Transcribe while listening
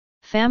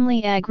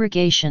Family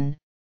aggregation,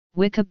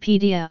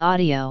 Wikipedia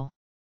audio.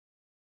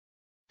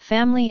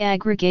 Family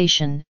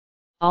aggregation,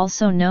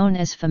 also known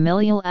as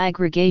familial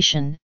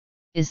aggregation,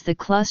 is the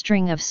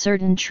clustering of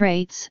certain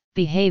traits,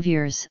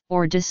 behaviors,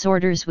 or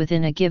disorders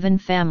within a given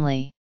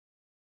family.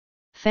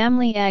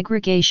 Family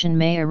aggregation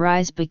may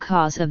arise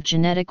because of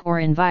genetic or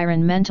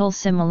environmental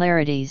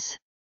similarities.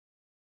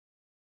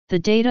 The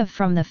data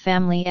from the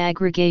family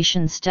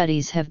aggregation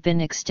studies have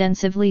been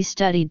extensively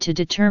studied to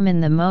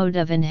determine the mode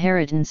of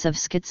inheritance of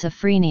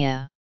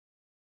schizophrenia.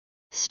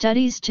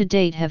 Studies to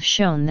date have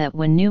shown that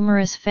when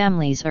numerous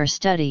families are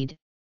studied,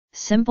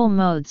 simple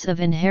modes of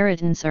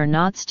inheritance are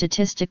not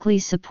statistically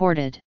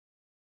supported.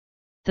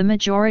 The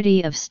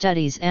majority of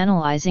studies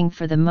analyzing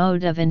for the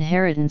mode of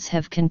inheritance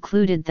have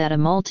concluded that a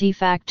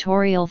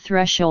multifactorial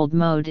threshold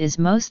mode is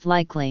most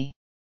likely.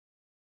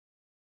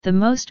 The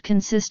most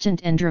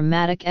consistent and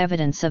dramatic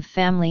evidence of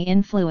family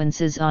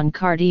influences on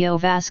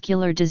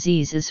cardiovascular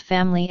disease is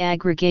family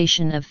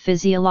aggregation of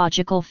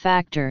physiological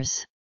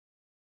factors.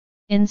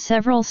 In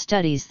several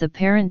studies, the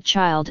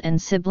parent-child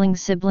and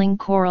sibling-sibling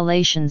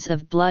correlations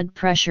of blood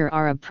pressure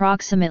are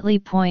approximately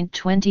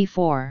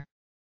 0.24.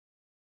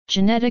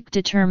 Genetic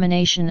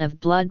determination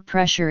of blood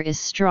pressure is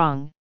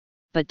strong,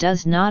 but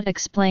does not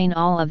explain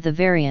all of the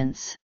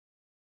variants.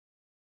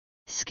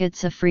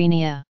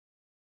 Schizophrenia.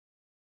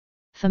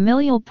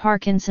 Familial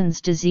Parkinson's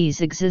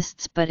disease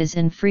exists but is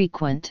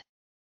infrequent.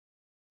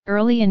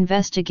 Early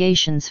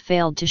investigations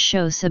failed to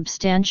show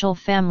substantial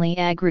family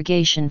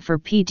aggregation for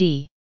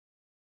PD.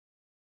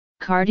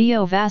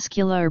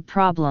 Cardiovascular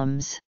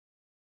problems.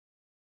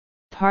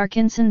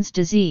 Parkinson's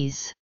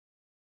disease.